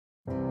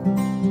Hello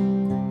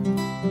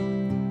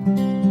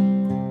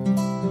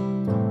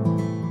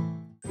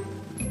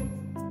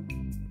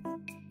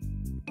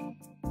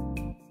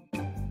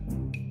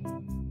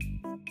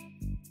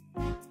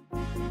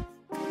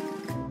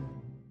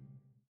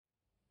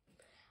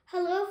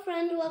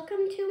friend,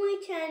 welcome to my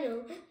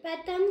channel,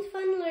 Pratham's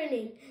Fun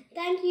Learning.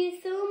 Thank you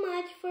so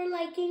much for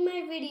liking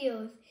my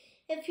videos.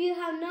 If you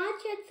have not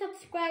yet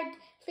subscribed,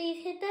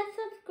 please hit that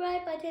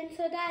subscribe button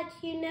so that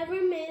you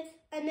never miss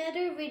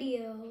another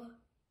video.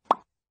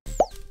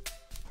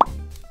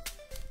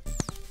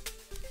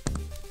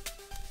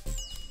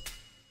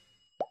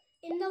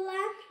 In the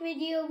last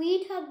video,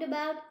 we talked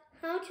about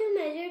how to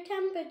measure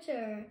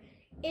temperature.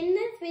 In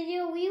this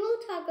video, we will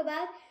talk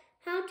about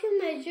how to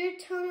measure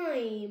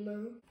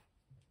time.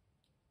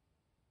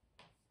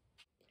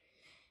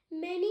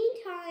 Many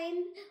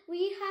times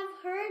we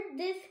have heard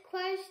this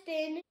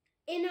question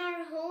in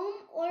our home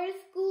or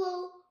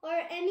school or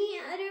any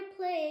other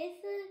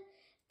place,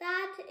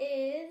 that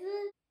is,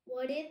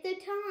 what is the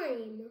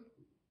time?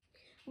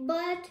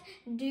 But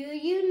do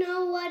you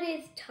know what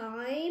is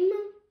time?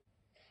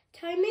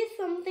 Time is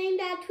something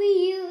that we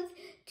use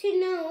to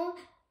know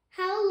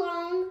how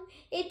long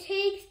it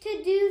takes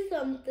to do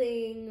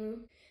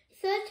something,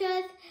 such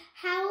as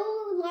how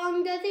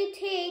long does it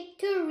take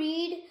to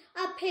read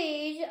a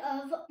page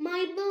of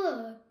my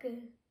book,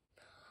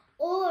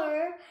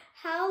 or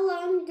how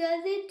long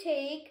does it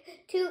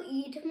take to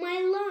eat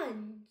my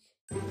lunch.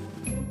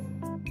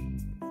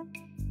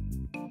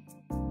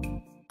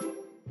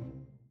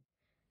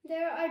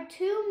 There are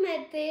two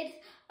methods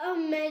of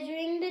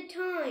measuring the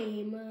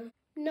time.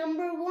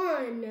 Number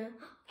 1,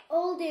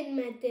 Olden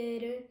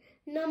method.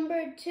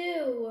 Number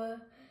 2,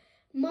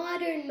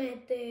 modern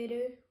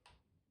method.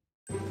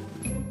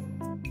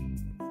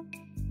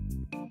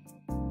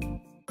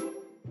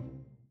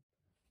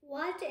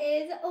 What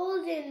is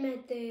Olden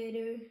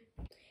method?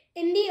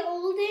 In the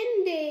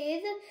olden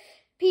days,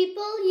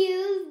 people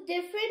used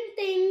different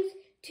things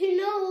to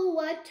know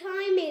what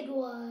time it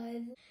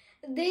was.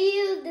 They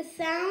used the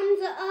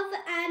sounds of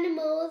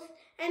animals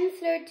and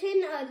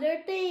certain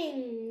other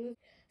things,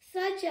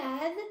 such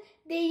as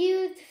they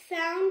used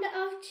sound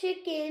of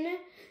chicken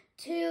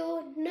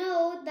to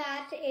know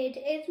that it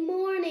is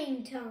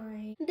morning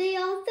time. They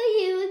also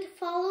used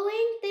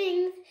following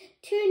things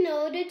to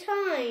know the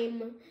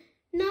time.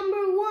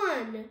 Number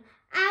 1,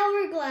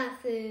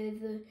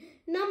 hourglasses.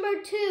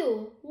 Number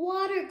 2,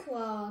 water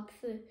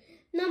clocks.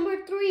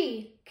 Number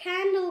 3,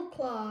 candle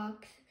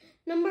clocks.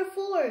 Number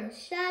 4,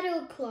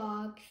 shadow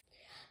clocks.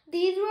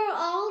 These were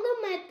all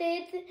the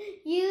methods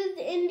used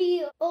in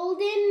the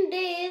olden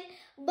days,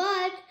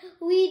 but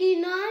we do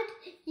not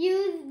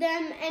use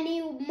them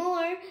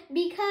anymore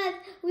because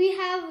we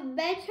have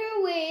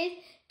better ways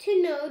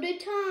to know the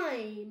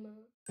time.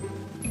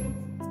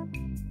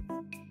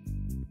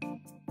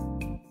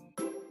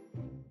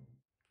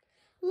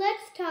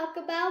 Let's talk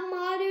about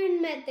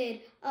modern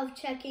method of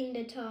checking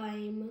the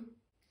time.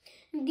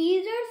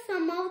 These are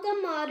some of the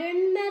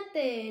modern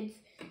methods.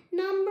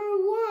 Number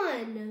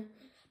 1,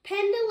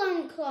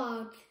 pendulum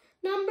clocks.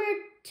 Number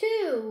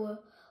 2,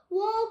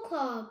 wall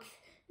clocks.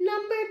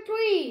 Number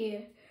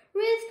 3,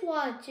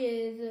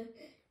 wristwatches.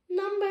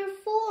 Number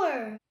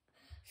 4,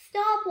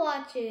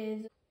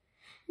 stopwatches.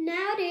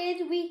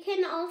 Nowadays, we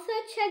can also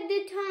check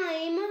the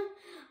time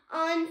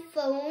on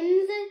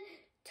phones,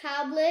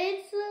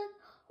 tablets,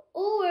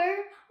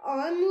 or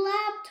on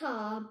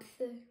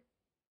laptops.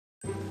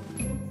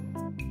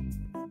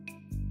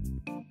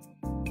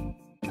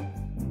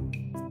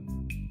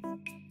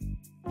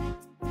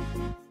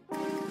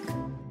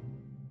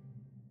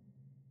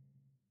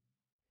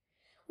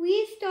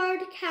 We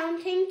start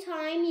counting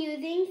time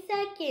using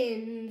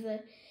seconds,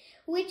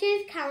 which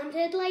is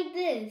counted like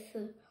this: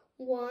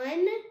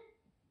 1,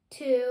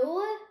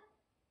 2,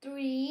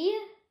 3,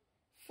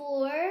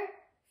 4,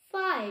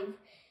 5.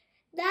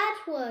 That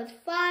was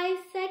 5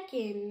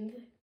 seconds.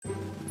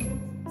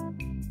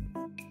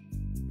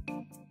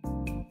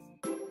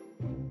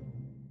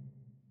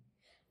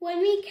 When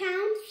we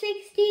count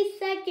 60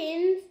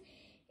 seconds,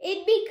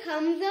 it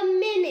becomes a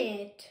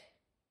minute.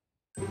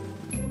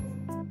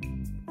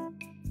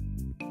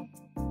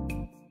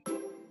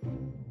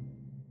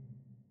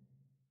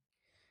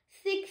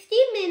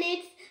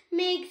 Minutes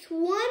makes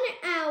 1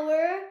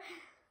 hour,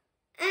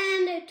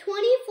 and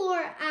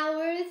 24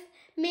 hours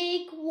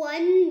make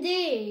 1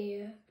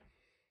 day.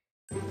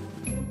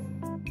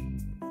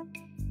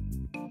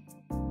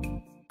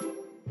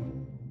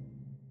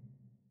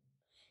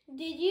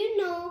 Did you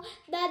know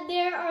that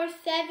there are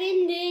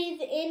 7 days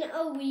in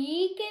a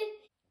week?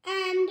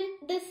 And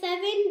the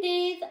 7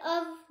 days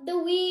of the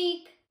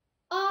week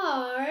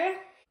are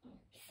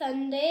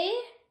Sunday,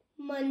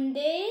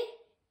 Monday,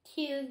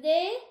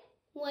 Tuesday,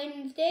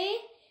 Wednesday,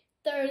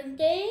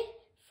 Thursday,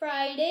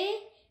 Friday,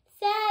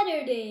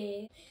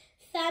 Saturday.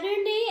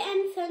 Saturday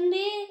and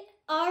Sunday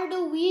are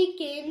the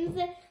weekends,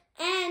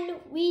 and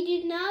we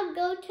did not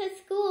go to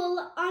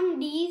school on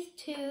these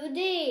 2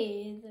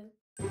 days.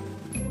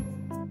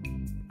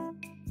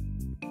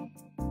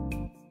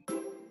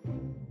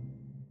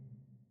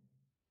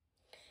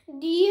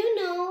 Do you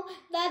know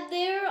that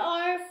there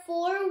are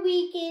 4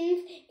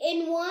 weekends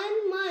in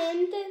 1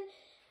 month,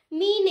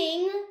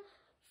 meaning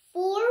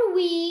 4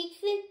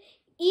 weeks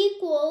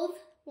equals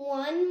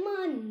 1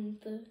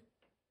 month?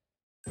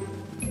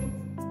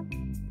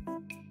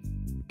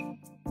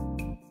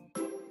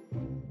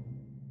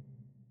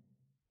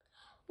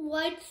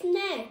 What's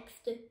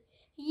next?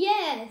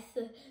 Yes,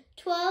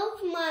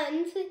 12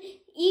 months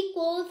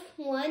equals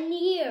 1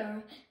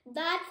 year.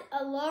 That's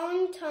a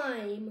long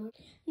time.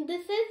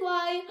 This is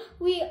why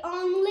we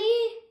only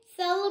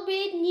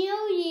celebrate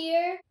New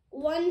Year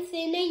once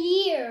in a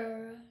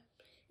year.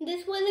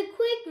 This was a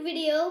quick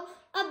video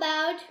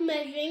about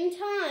measuring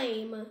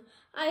time.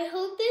 I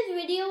hope this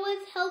video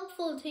was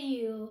helpful to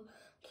you.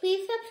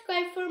 Please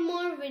subscribe for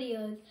more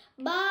videos.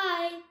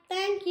 Bye.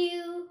 Thank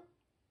you.